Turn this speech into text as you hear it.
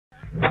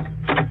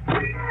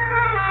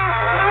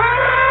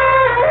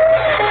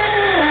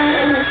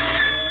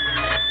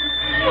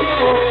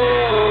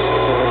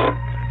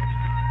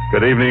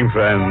evening,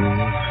 friends.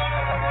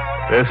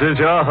 This is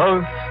your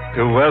host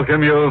to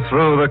welcome you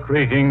through the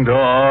creaking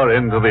door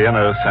into the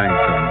inner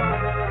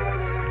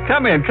sanctum.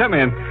 Come in.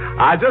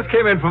 I just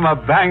came in from a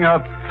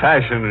bang-up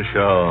fashion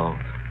show.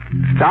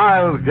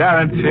 Styles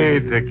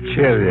guaranteed to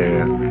kill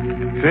you.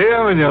 See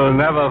them and you'll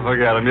never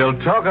forget them.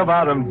 You'll talk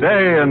about them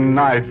day and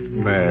night,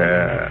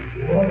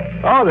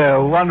 man. Oh,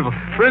 they're wonderful.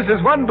 For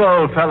instance, one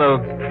bold fellow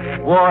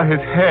wore his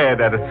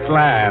head at a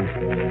slant.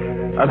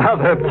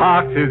 Another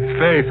parked his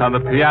face on the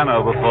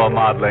piano before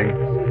modeling.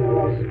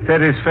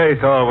 Said his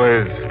face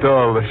always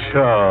stole the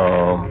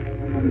show.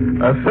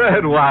 A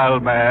third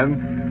wild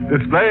man,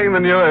 displaying the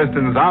newest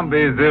in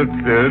zombie zoot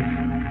suits,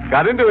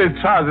 got into his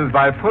trousers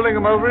by pulling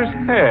them over his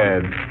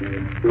head.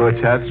 Poor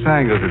chap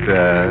strangled to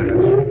death.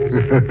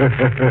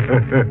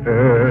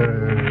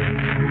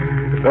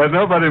 But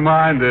nobody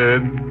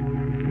minded.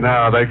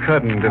 No, they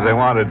couldn't if they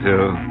wanted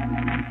to.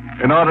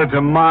 In order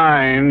to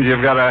mind,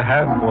 you've got to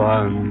have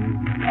one.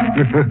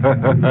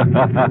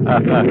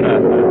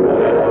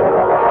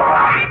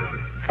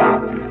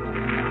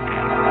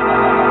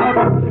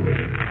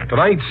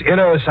 Tonight's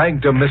Inner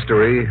Sanctum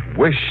mystery,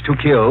 Wish to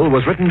Kill,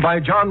 was written by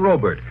John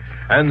Robert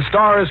and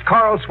stars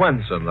Carl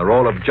Swenson, the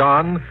role of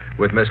John,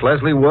 with Miss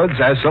Leslie Woods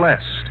as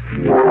Celeste.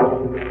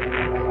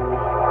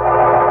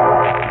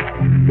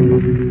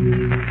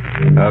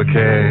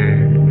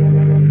 Okay.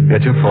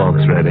 Get your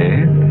forks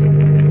ready.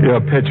 Your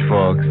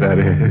pitchforks, that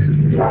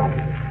is.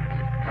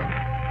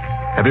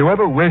 Have you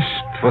ever wished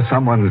for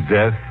someone's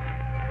death?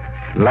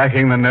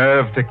 Lacking the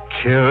nerve to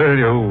kill,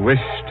 you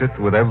wished it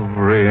with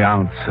every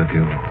ounce of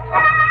you.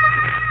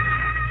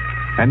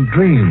 And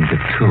dreamed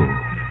it, too.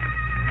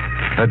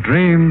 A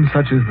dream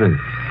such as this.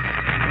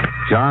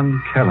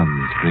 John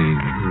Kellam's dream.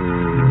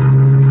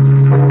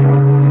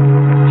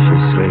 She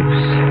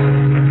sleeps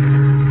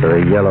with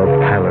a yellow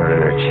pallor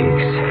in her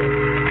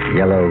cheeks,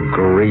 yellow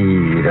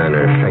greed on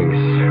her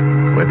face,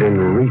 within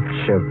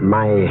reach of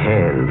my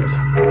hands.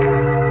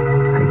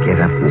 I get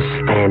up and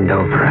stand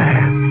over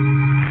her.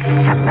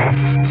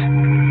 Celeste,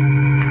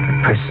 the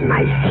person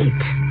I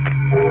hate.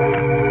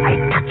 I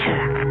touch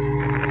her,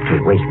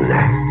 to waken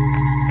her.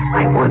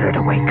 I want her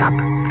to wake up,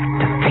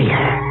 to feel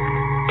her,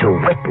 to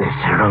witness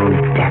her own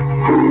death.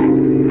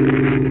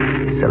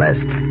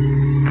 Celeste.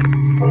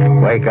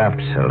 Wake up,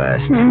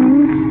 Celeste.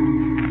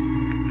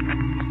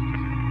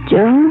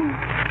 John?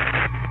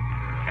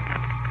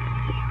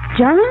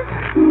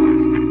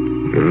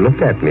 You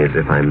look at me as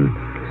if I'm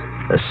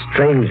a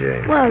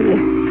stranger. Well,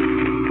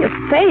 your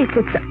face,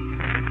 it's...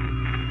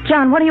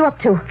 John, what are you up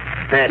to?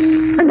 This.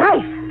 A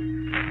knife.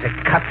 To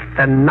cut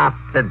the knot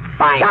that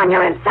binds. John,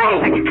 you're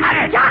insane. Cut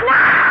it. John, no!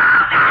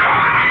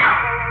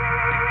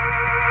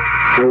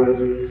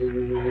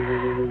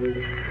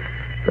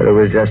 But it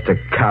was just a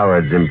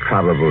coward's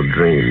improbable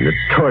dream, the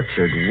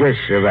tortured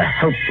wish of a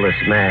helpless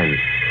man.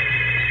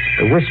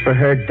 The wish for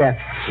her death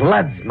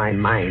floods my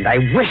mind. I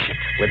wish it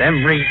with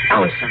every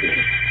ounce of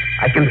me.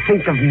 I can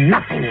think of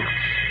nothing else.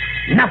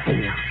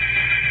 Nothing else.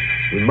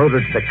 We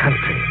motored to the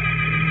country,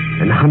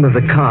 and the hum of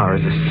the car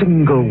is a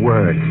single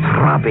word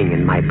throbbing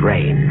in my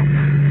brain.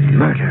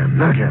 Murder,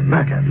 murder,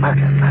 murder,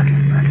 murder, murder,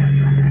 murder,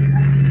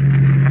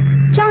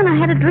 murder. John, I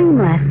had a dream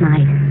last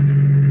night.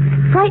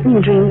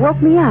 Frightening dream.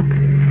 Woke me up.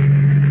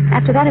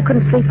 After that, I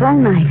couldn't sleep all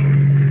night.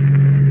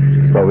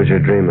 What was your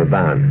dream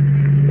about?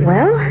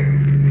 Well,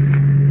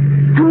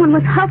 someone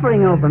was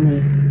hovering over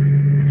me.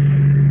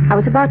 I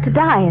was about to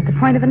die at the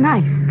point of a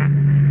knife.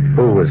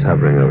 Who was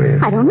hovering over you?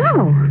 I don't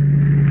know.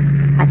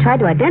 I tried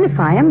to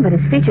identify him, but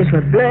his features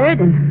were blurred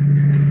and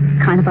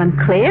kind of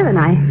unclear, and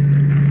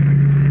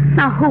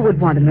Now, who would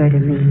want to murder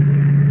me?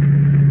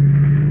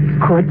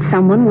 Could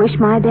someone wish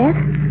my death?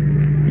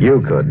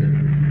 You could.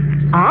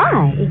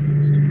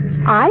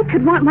 I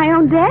could want my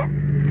own death?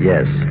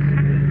 Yes.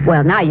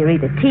 Well, now you're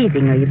either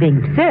teasing or you're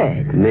being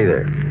absurd.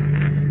 Neither.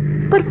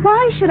 But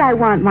why should I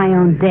want my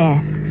own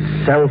death?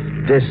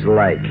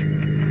 Self-dislike.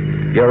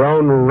 Your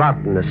own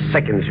rottenness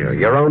sickens you.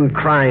 Your own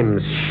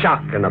crimes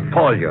shock and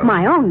appall you.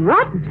 My own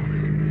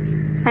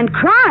rottenness? And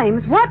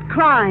crimes? What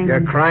crimes?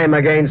 Your crime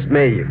against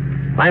me.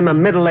 I'm a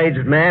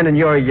middle-aged man and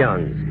you're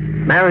young.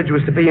 Marriage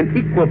was to be an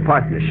equal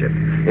partnership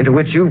into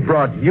which you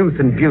brought youth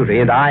and beauty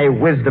and I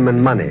wisdom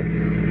and money.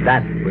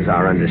 That was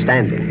our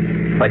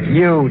understanding. But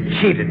you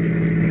cheated me.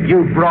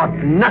 You brought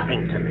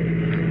nothing to me.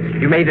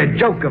 You made a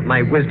joke of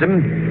my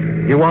wisdom.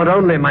 You want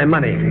only my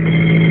money.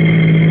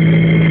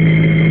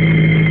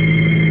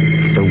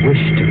 The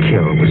wish to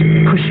kill was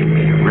pushing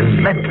me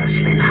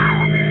relentlessly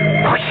now.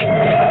 Pushing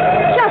me.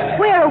 Just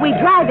where are we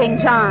driving,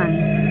 John?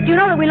 Do you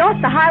know that we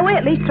lost the highway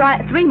at least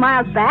 3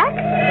 miles back?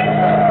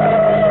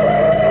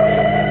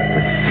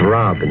 The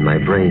throb in my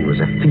brain was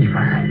a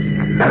fever.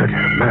 Murder,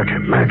 murder,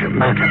 murder,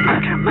 murder,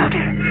 murder,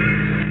 murder.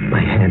 My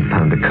hand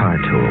found a car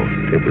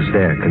tool. It was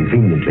there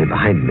conveniently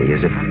behind me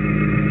as if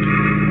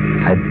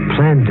I'd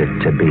planned it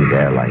to be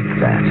there like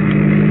that.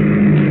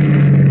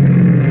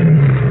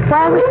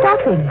 Why are we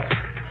stopping?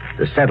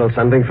 To settle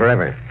something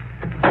forever.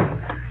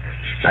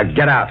 Now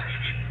get out.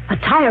 A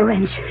tire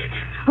wrench.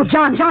 Oh,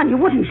 John, you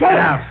wouldn't dare. Get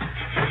out.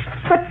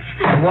 But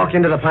walk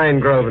into the pine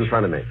grove in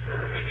front of me.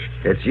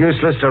 It's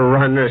useless to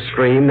run or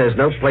scream. There's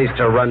no place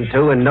to run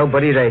to and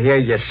nobody to hear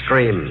you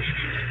scream.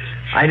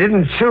 I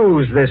didn't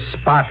choose this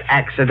spot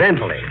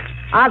accidentally.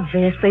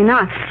 Obviously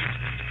not.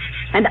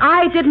 And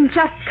I didn't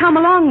just come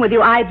along with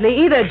you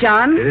idly either,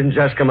 John. You didn't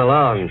just come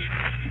along.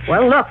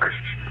 Well, look.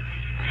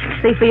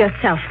 See for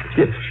yourself.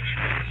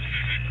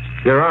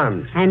 You're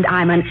armed. And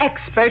I'm an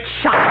expert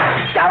shot.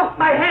 Out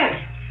my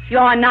hand!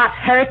 You're not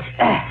hurt.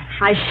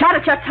 I shot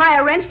at your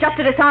tire wrench just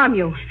to disarm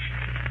you.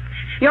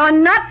 You're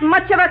not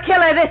much of a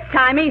killer this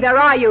time either,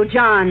 are you,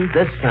 John?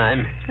 This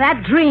time?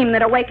 That dream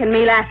that awakened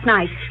me last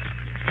night.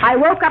 I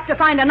woke up to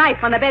find a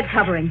knife on the bed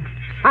covering.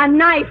 A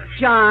knife,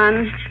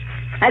 John.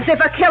 As if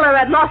a killer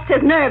had lost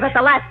his nerve at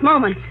the last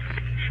moment.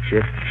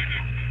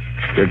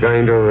 You're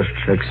going to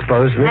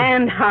expose me?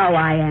 And how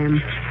I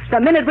am. The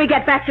minute we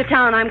get back to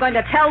town, I'm going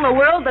to tell the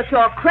world that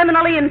you're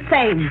criminally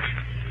insane.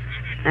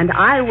 And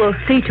I will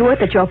see to it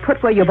that you're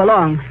put where you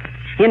belong.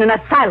 In an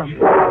asylum.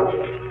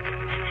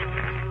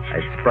 I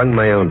sprung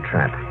my own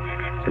trap.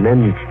 And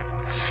then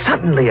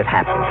suddenly it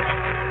happened.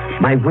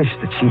 My wish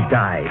that she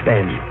die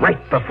then,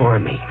 right before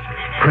me,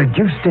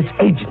 produced its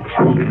agent.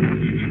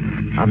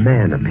 A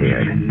man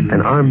appeared,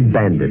 an armed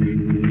bandit,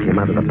 came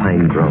out of the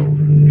pine grove,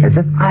 as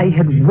if I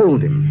had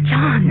willed him.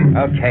 John!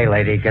 Okay,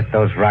 lady, get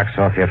those rocks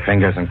off your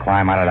fingers and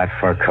climb out of that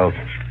fur coat.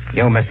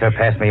 You, mister,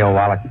 pass me your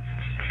wallet.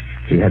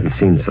 He hadn't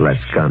seen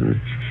Celeste's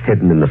gun,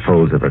 hidden in the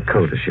folds of her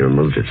coat as she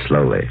removed it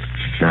slowly.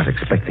 Not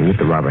expecting it,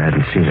 the robber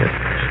hadn't seen it.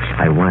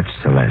 I watched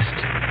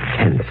Celeste,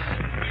 tense,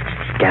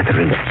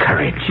 gathering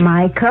courage.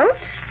 My coat?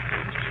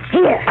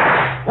 Here.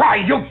 Why,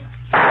 you...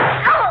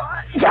 Oh,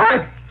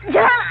 John!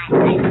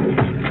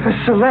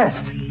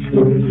 Celeste!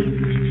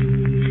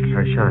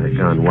 Her shot had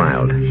gone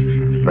wild,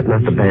 but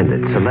not the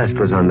bandit. Celeste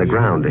was on the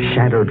ground, a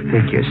shadowed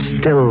figure,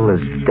 still as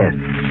death,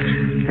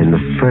 in the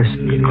first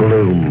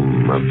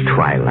gloom of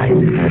twilight.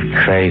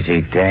 That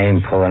crazy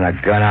dame pulling a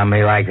gun on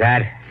me like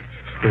that?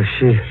 Was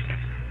she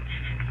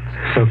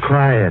so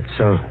quiet,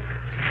 so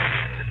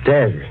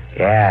dead?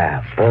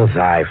 Yeah,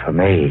 bullseye for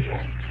me.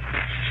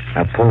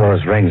 Now pull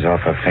those rings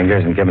off her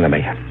fingers and give them to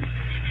me.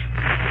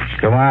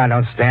 Come on,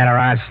 don't stand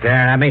around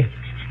staring at me.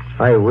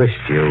 I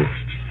wished you,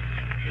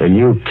 and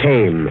you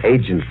came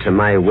agent to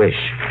my wish.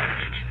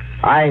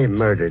 I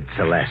murdered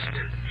Celeste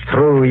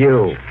through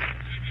you.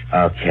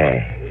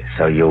 Okay,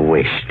 so you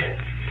wished.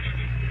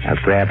 Now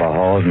grab a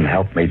hold and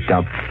help me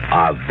dump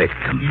our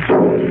victim.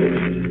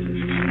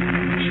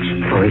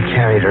 We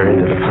carried her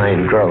into the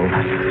pine grove.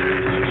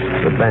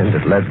 The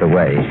bandit led the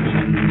way,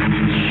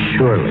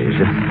 surely as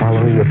if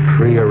following a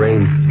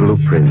prearranged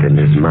blueprint in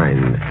his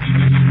mind.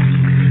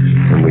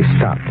 And we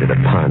stopped at a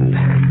pond.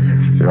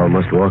 We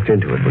almost walked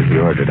into it when he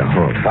ordered a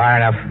halt. Far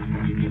enough.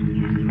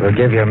 We'll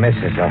give your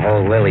missus a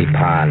whole lily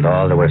pond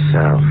all to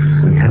herself.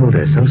 We held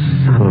her so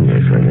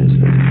solemnly for an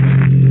instant.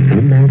 And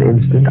in that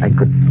instant, I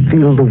could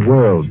feel the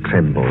world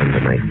tremble under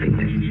my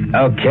feet.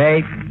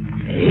 Okay.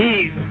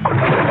 Heave.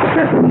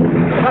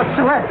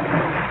 Celeste!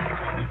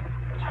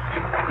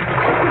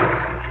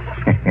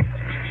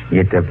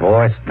 You're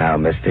divorced now,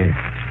 mister.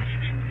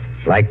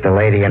 Like the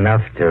lady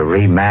enough to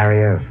remarry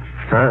her?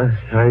 Huh?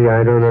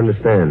 I don't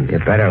understand. You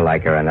better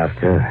like her enough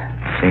to,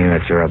 seeing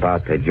that you're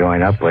about to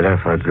join up with her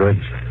for good.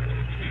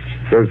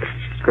 You're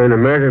going to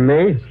murder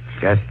me?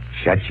 Just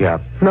shut you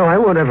up. No, I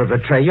won't ever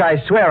betray you. I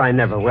swear I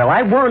never will.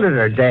 I wanted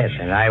her dead.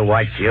 And I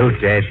want you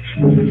dead.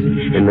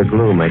 In the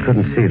gloom, I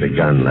couldn't see the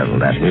gun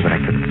leveled at me, but I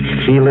could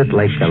feel it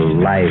like a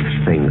live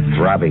thing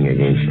throbbing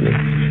against me.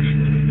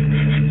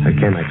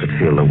 Again, I could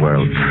feel the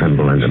world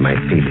tremble under my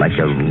feet like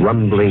a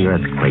rumbling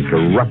earthquake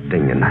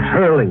erupting and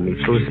hurling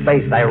me through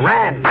space. I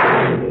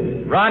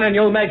ran. Run and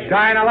you'll make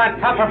dying a lot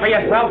tougher for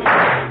yourself.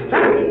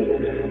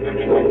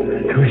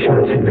 Two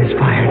shots had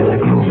misfired in the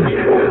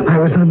gloom. I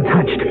was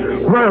untouched,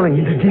 whirling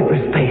into deeper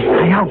space.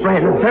 I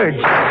outran a third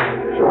shot.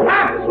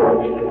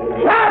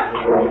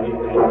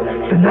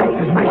 The knife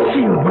is my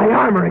shield, my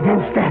armor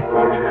against death.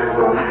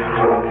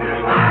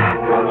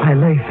 I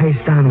lay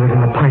face downward in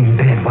the pine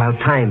bed while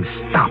time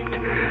stopped,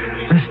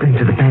 listening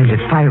to the bandit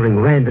firing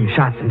random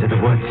shots into the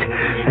woods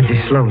as he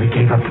slowly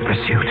gave up the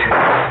pursuit.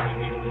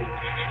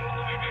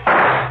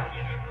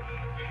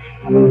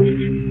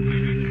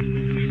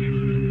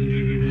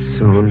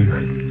 Soon,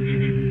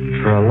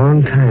 for a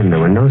long time, there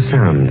were no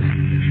sounds,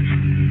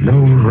 no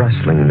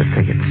rustling in the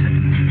thickets,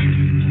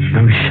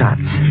 no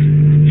shots.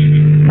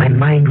 My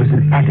mind was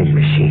an adding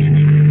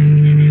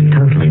machine,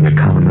 totaling the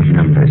column of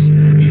numbers.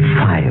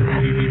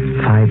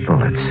 5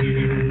 bullets.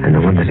 And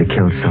the one that had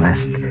killed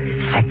Celeste,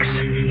 6.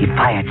 He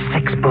fired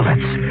 6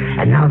 bullets.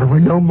 And now there were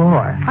no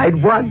more.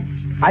 I'd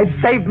won. I'd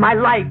saved my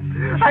life.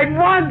 I'd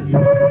won!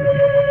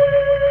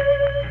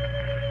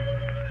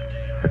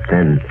 But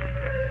then,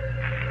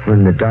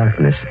 when the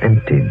darkness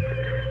emptied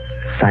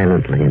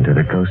silently into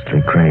the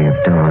ghostly gray of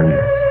dawn,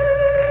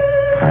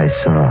 I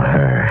saw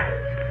her,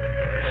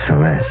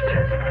 Celeste,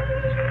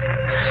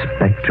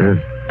 specter of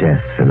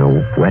death in a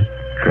wet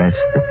dress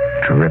that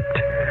dripped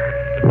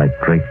like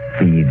great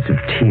beads of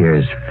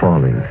tears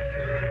falling.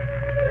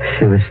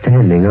 She was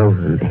standing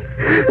over me.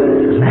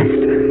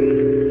 Celeste,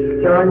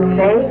 You're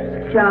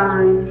safe,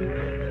 John.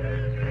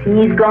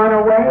 He's gone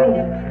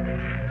away.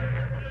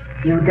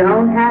 You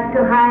don't have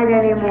to hide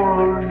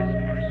anymore.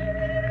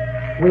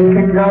 We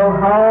can go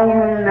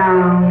home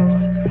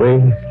now. We?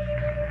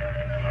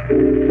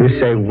 You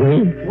say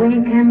we?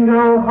 We can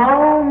go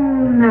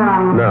home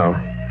now. No.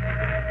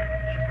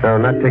 No,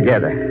 not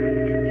together.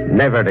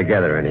 Never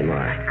together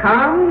anymore.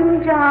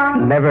 Come,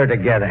 John. Never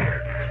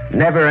together.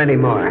 Never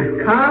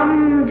anymore.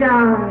 Come,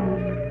 John.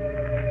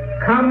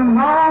 Come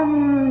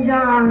home,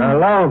 John.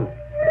 Alone.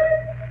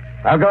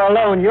 I'll go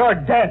alone. You're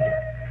dead.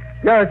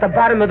 You're at the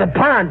bottom of the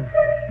pond.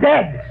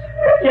 Dead.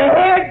 You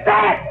hear?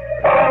 Dead!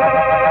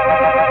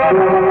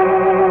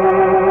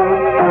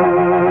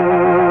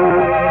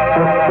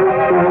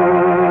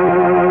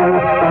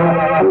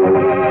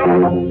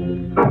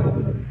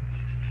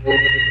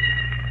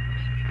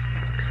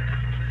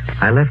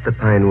 I left the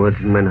pine woods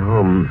and went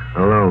home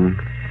alone.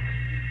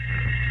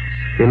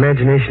 The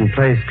imagination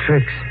plays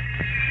tricks.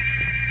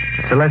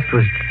 Celeste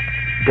was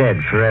dead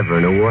forever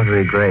in a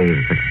watery grave,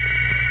 but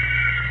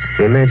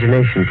the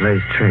imagination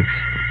plays tricks.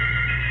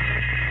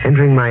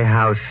 Entering my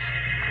house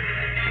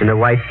in the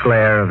white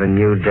glare of a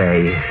new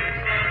day,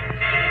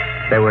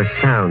 there were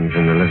sounds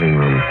in the living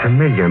room,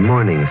 familiar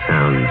morning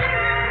sounds.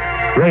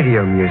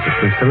 Radio music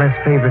from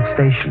Celeste's favorite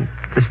station,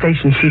 the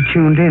station she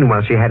tuned in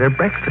while she had her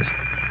breakfast.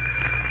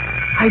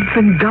 I'd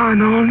been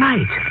gone all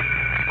night.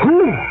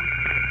 Who?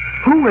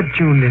 Who had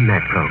tuned in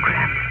that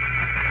program?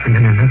 And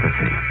then another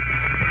thing.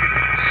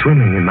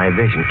 Swimming in my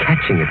vision,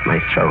 catching at my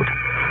throat.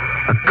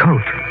 A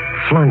coat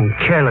flung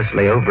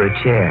carelessly over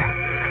a chair.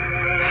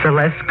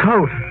 Celeste's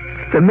coat.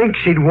 The mink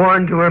she'd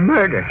worn to her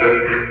murder.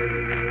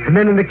 And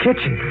then in the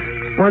kitchen,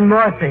 one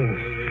more thing.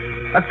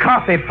 A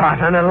coffee pot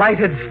on a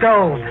lighted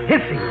stove,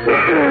 hissing.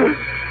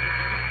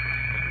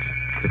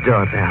 The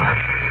doorbell.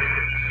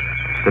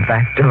 The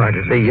back door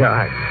to the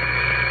yard.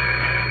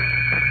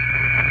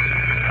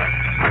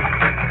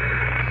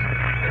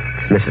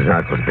 Mrs.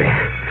 Oglesby.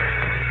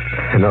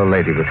 An old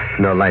lady with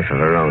no life of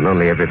her own,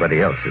 only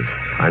everybody else's.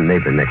 Our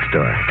neighbor next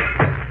door.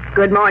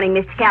 Good morning,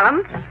 Mr.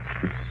 Kellum.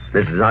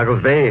 Mrs.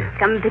 Oglesby?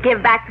 Come to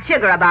give back the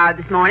sugar I borrowed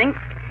this morning.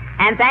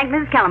 And thank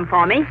Mrs. Kellum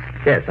for me.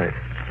 Yes,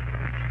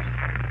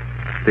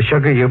 The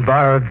sugar you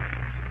borrowed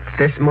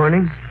this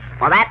morning?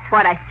 Well, that's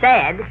what I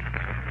said.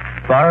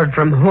 Borrowed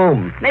from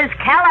whom? Miss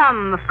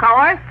Kellum, of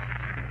course.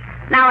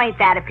 Now, ain't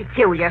that a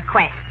peculiar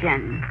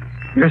question?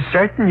 You're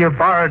certain you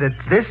borrowed it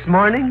this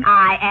morning?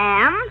 I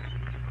am.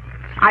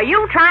 Are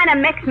you trying to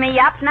mix me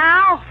up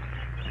now?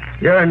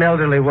 You're an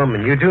elderly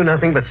woman. You do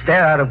nothing but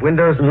stare out of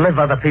windows and live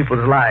other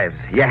people's lives.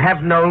 You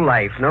have no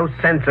life, no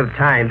sense of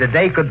time.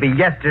 Today could be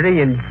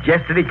yesterday, and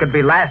yesterday could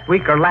be last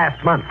week or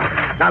last month.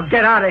 Now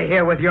get out of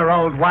here with your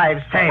old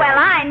wives' tale. Well,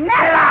 I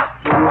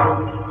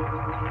never...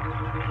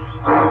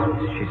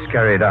 She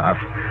scurried off.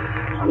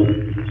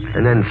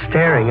 And then,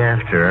 staring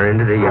after her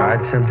into the yard,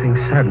 something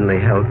suddenly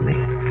held me.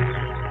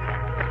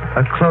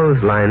 A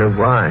clothesline of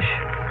wash.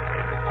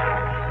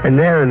 And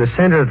there in the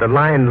center of the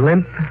line,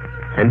 limp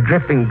and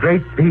dripping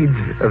great beads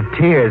of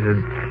tears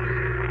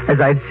as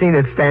I'd seen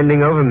it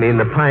standing over me in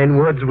the pine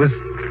woods, was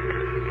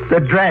the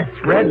dress,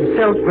 red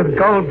silk with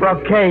gold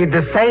brocade,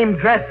 the same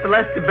dress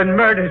Celeste had been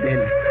murdered in,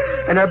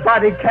 and her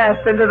body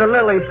cast into the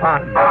lily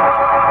pond.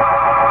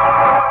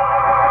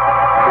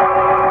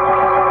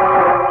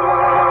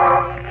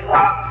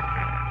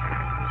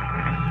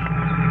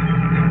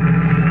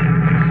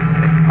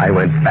 I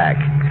went back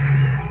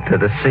to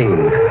the scene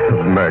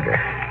of murder.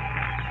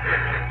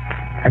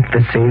 At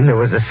the scene, there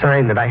was a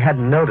sign that I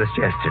hadn't noticed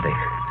yesterday.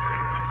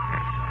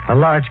 A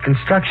large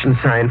construction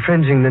sign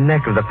fringing the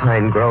neck of the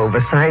pine grove,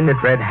 a sign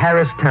that read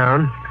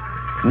Harristown,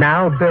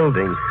 now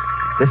building,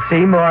 the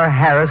Seymour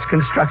Harris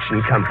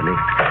Construction Company.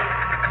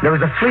 There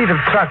was a fleet of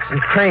trucks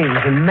and cranes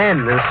and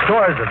men, and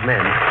scores of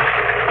men.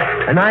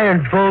 An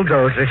iron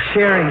bulldozer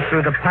shearing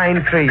through the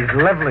pine trees,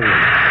 leveling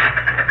them.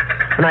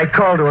 And I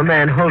called to a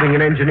man holding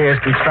an engineer's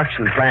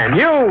construction plan.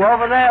 You,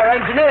 over there,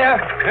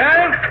 engineer.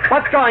 Yes?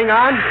 What's going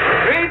on?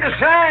 Read the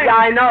sign. Yeah,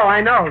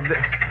 I know.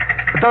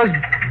 But those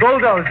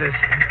bulldozers,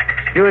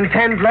 you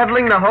intend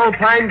leveling the whole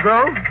pine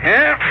grove?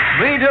 Yeah,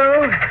 we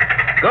do.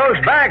 Goes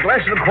back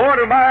less than a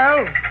quarter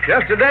mile.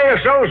 Just a day or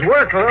so's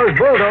work for those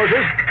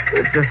bulldozers.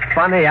 It's a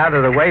funny,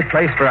 out-of-the-way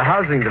place for a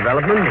housing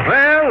development.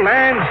 Well,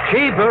 land's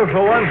cheaper,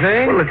 for one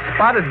thing. Well, it's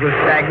spotted with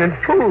stagnant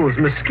pools,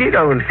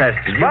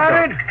 mosquito-infested.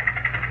 Spotted?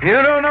 You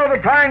don't know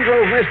the pine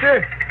grove,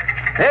 mister.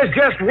 There's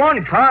just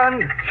one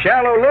pond,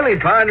 shallow lily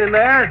pond in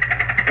there.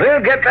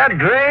 We'll get that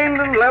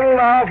drained and leveled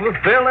off with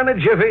fill in a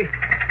jiffy.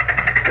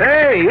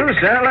 Hey, you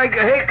sound like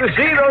you hate to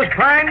see those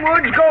pine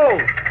woods go.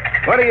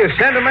 What, are you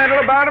sentimental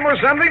about them or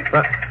something?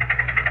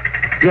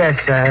 Yes,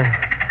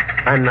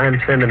 I'm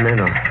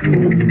sentimental.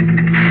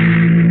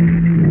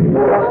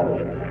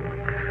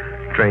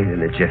 Drained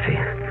in a jiffy.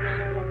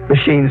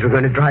 Machines were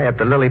going to dry up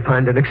the lily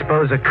pond and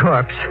expose a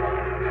corpse.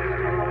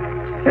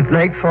 At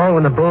nightfall,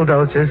 when the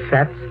bulldozers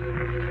sat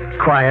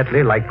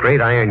quietly like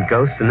great iron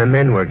ghosts and the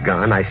men were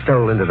gone, I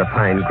stole into the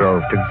pine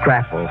grove to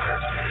grapple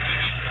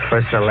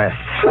for Celeste.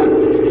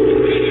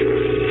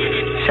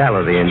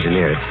 shallow, the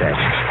engineer had said.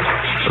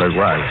 Well, it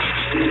was.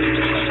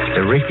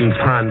 The reeking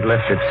pond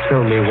left its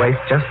filmy waist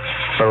just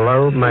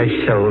below my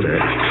shoulder.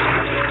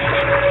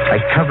 I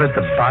covered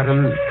the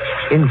bottom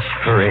inch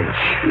for inch,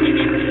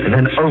 and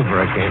then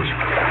over again,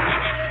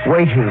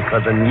 waiting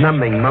for the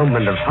numbing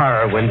moment of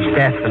horror when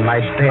death and my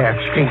bare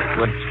feet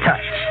would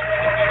touch.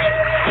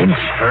 Inch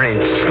for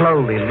inch,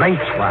 slowly,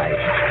 lengthwise,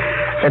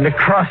 and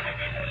across,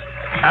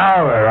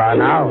 hour on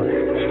hour.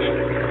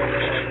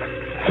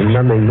 The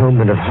numbing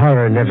moment of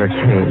horror never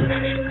came.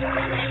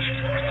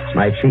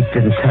 My feet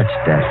didn't touch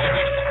death.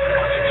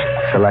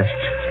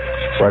 Celeste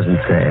wasn't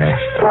there.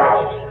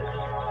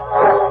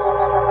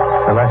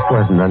 Celeste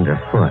wasn't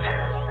underfoot.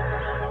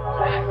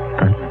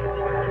 But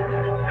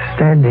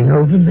standing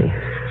over me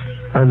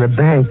on the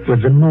bank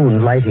with the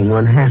moon lighting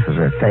one half of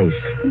her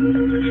face.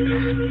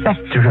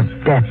 Specter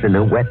of death in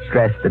a wet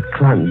dress that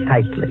clung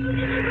tightly.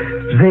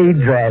 The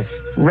dress,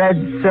 red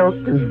silk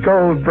and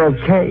gold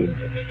brocade.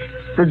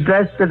 The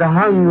dress that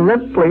hung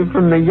limply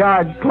from the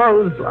yard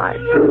clothesline.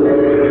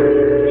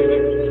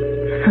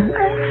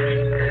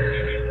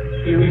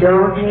 You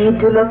don't need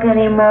to look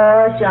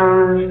anymore,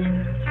 John.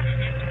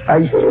 Are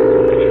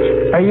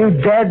you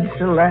dead,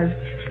 Celeste?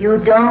 You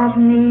don't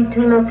need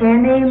to look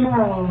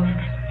anymore.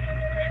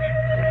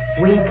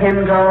 We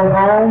can go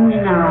home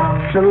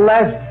now.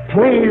 Celeste,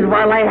 please,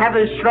 while I have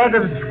a shred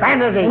of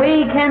sanity.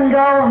 We can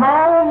go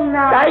home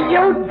now. Are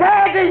you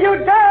dead? Are you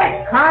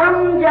dead?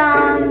 Come,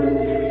 John.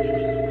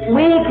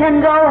 We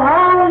can go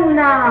home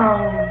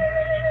now.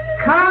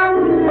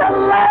 Come,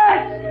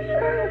 Celeste!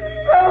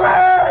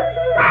 Celeste!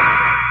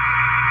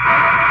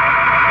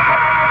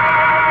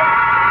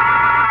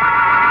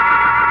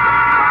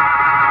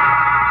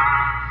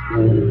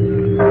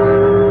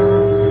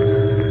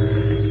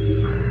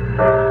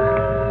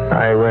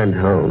 I went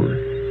home.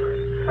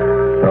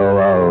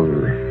 Alone.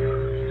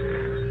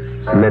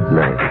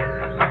 Midnight.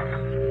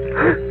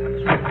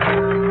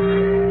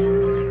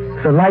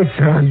 The lights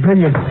are on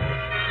brilliantly.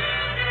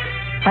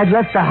 I'd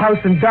left the house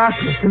in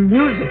darkness and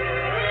music.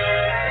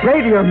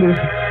 Radio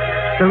music.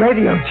 The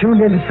radio tuned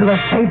into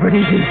Celeste's favorite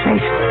evening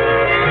station.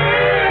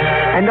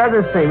 And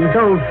other things,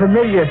 old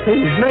familiar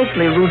things,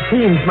 nightly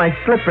routines, my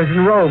slippers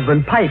and robe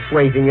and pipe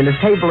waiting, and a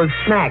table of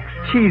snacks,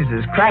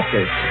 cheeses,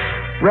 crackers,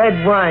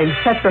 red wine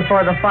set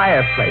before the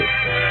fireplace.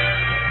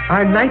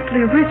 Our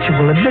nightly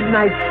ritual, a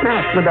midnight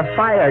snack with a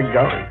fire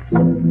going.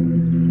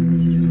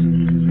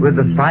 With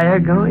the fire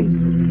going?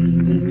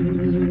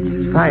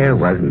 Fire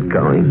wasn't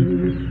going.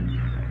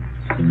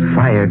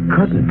 Fire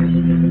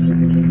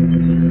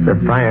couldn't. The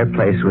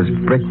fireplace was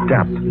bricked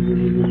up,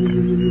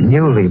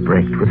 newly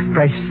bricked with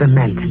fresh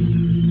cement.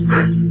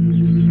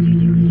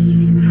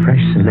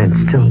 Fresh cement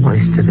still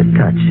moist to the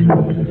touch.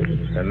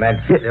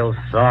 Cement's still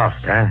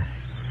soft, huh?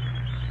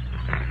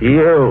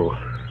 You.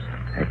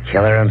 The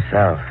killer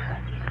himself.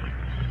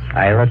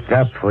 I looked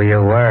up who you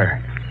were.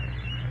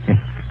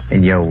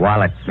 In your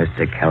wallet,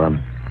 Mr. Kellum.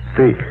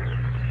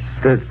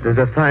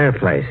 The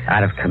fireplace.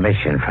 Out of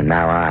commission from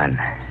now on.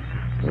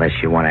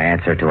 Unless you want to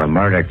answer to a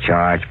murder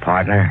charge,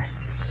 partner.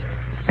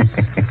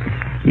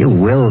 You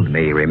willed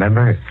me,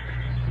 remember?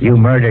 You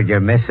murdered your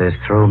missus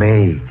through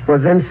me. Well,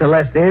 then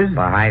Celeste is?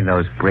 Behind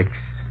those bricks.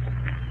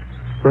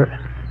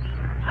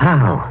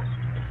 How?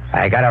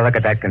 I got a look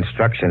at that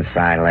construction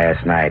sign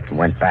last night and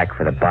went back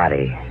for the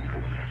body.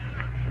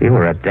 You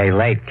were a day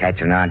late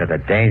catching on to the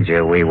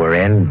danger we were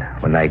in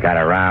when they got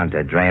around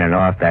to draining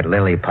off that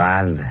lily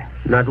pond.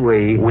 Not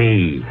we.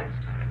 We.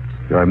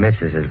 Your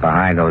missus is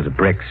behind those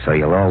bricks, so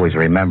you'll always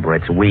remember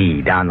it's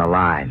we down the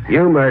line.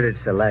 You murdered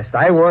Celeste.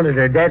 I wanted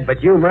her dead,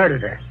 but you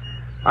murdered her.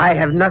 I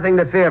have nothing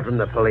to fear from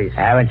the police.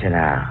 Haven't you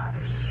now?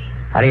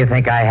 How do you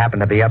think I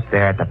happened to be up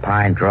there at the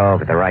Pine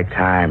Grove at the right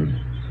time?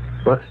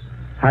 What?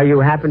 How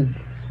you happened?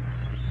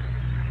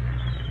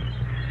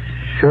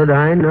 Should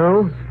I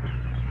know?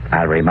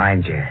 I'll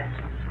remind you.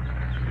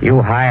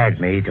 You hired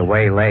me to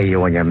waylay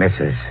you and your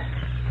missus.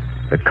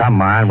 The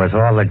come-on was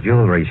all the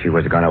jewelry she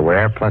was going to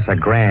wear, plus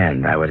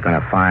 $1,000 I was going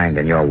to find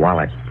in your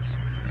wallet.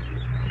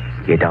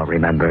 You don't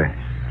remember?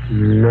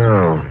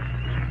 No,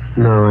 I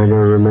don't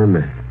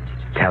remember.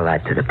 Tell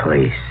that to the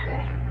police.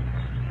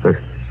 But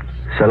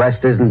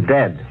Celeste isn't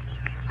dead.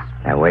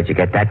 Now, where'd you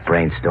get that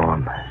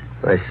brainstorm?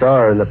 I saw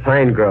her in the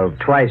Pine Grove.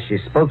 Twice she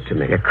spoke to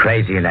me. You're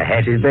crazy in the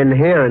head. She's been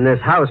here in this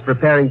house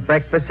preparing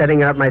breakfast,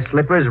 setting out my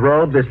slippers,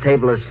 robe, this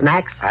table of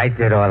snacks. I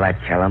did all that,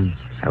 Kellum.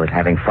 I was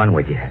having fun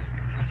with you.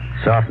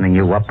 Softening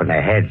you up in the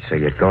head so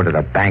you'd go to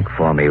the bank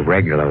for me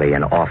regularly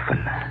and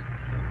often.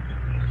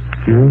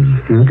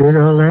 You did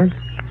all that?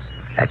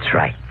 That's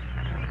right.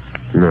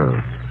 No.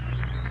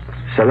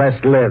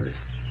 Celeste lives.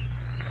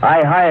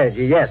 I hired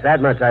you, yes,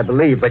 that much I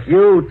believe, but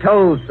you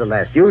told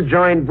Celeste. You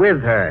joined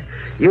with her.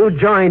 You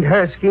joined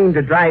her scheme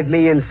to drive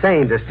me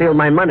insane, to steal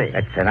my money.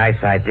 That's a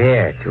nice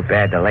idea. Too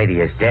bad the lady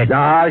is dead.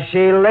 No,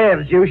 she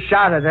lives. You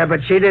shot at her,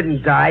 but she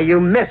didn't die. You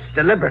missed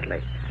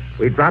deliberately.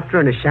 We dropped her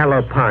in a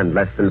shallow pond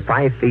less than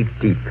 5 feet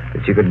deep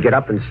that you could get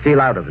up and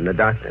steal out of in the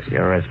darkness.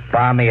 You're as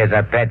balmy as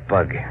a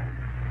bedbug.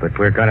 But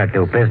we're going to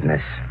do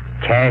business.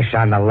 Cash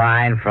on the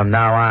line from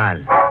now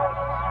on.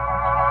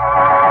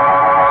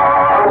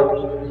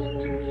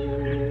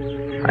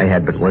 I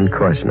had but one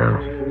course now.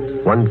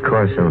 One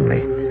course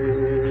only.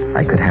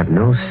 I could have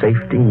no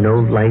safety, no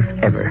life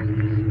ever.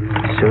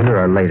 Sooner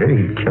or later,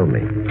 he'd kill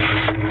me.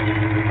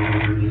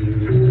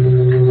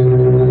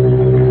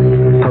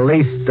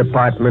 Police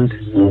department.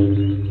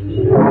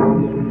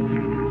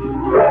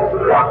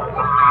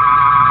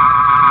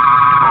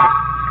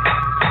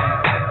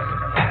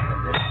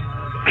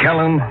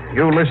 Kellum,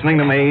 you listening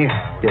to me?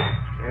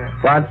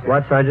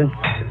 What, Sergeant?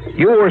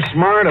 You were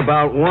smart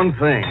about one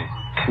thing.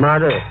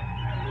 Smarter?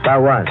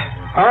 About what?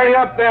 Hurry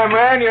up there,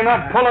 man. You're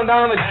not pulling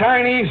down the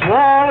Chinese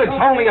wall. It's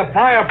only a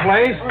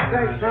fireplace.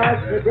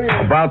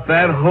 About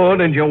that hood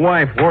and your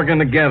wife working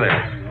together.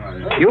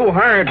 You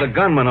hired the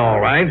gunman, all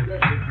right.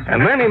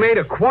 And then he made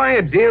a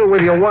quiet deal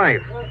with your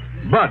wife.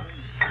 But,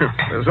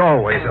 there's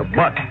always a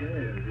but.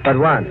 But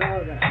what?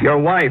 Your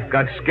wife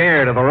got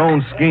scared of her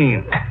own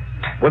scheme.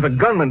 With the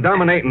gunman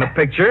dominating the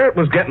picture, it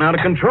was getting out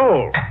of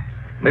control.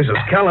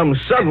 Mrs. Kellum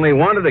suddenly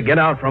wanted to get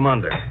out from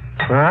under.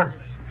 Huh?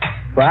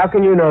 Well, how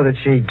can you know that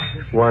she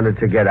wanted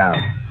to get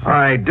out?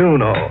 I do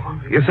know.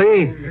 You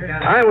see,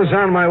 I was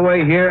on my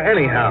way here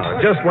anyhow,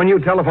 just when you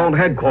telephoned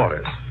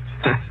headquarters.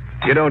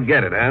 You don't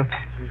get it, huh?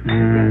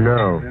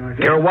 No.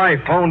 Your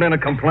wife phoned in a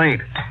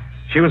complaint.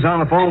 She was on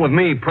the phone with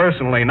me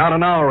personally not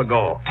an hour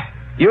ago.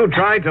 You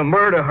tried to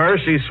murder her,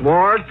 she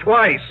swore,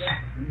 twice.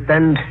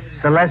 Then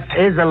Celeste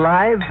is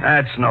alive?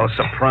 That's no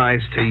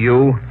surprise to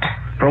you.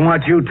 From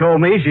what you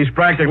told me, she's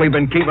practically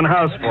been keeping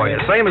house for you,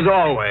 same as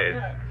always.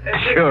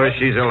 Sure,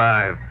 she's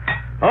alive.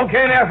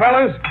 Okay there,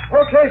 fellas.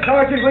 Okay,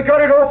 Sergeant, we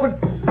got it open.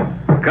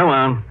 Come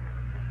on.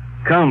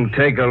 Come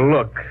take a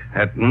look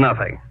at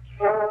nothing.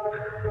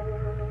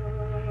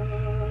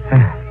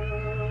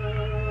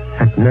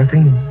 At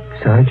nothing,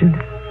 Sergeant?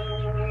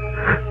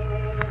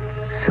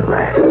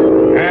 Celeste.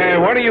 Hey,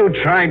 what are you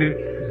trying to...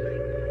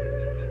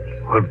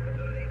 Well,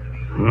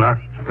 knock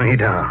me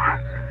down.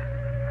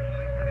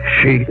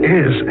 She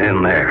is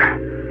in there.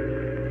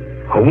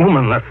 A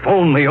woman that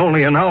phoned me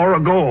only an hour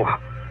ago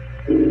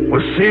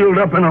was sealed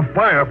up in a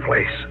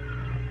fireplace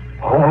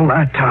all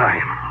that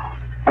time.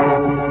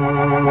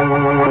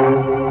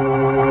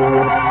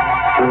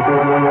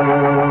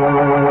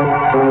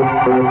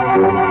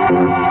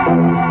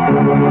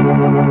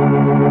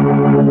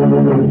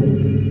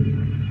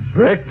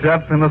 Bricked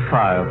up in the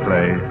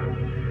fireplace.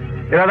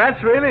 You know,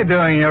 that's really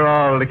doing your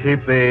all to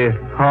keep the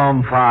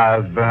home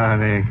fires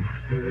burning.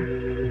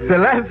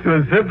 Celeste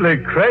was simply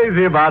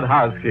crazy about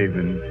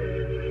housekeeping.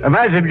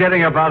 Imagine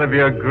getting up out of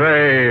your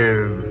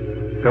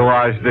grave to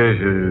wash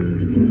dishes.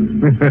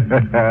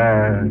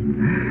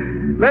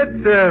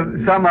 Let's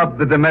sum up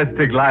the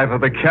domestic life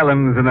of the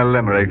Kellums in a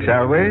limerick,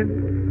 shall we?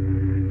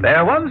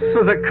 There once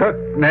was a cook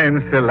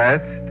named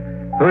Celeste,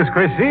 whose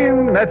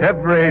cuisine met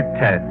every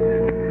test.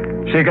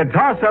 She could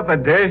toss up a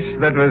dish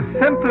that was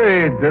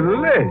simply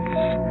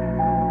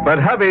delish. But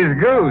hubby's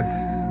goose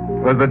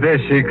was the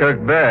dish she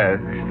cooked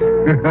best.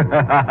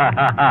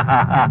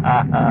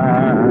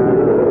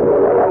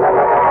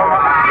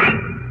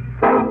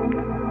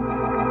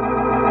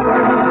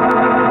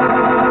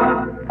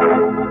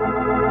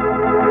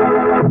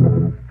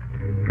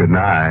 Good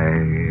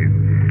night.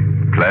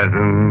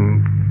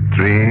 Pleasant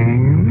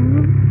dreams.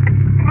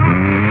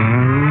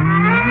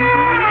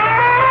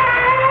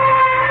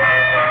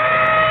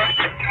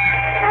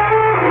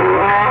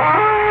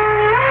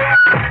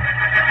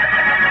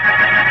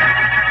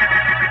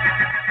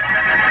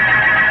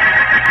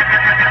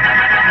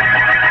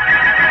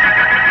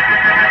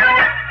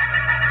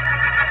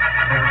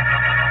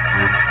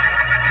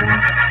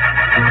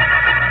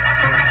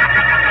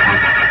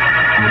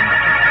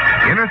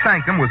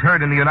 Sanctum was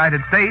heard in the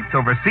United States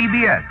over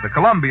CBS, the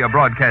Columbia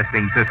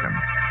Broadcasting System,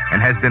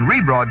 and has been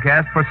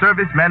rebroadcast for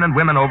servicemen and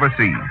women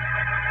overseas.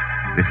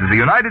 This is the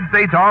United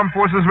States Armed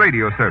Forces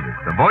Radio Service,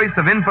 the voice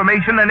of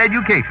information and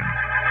education.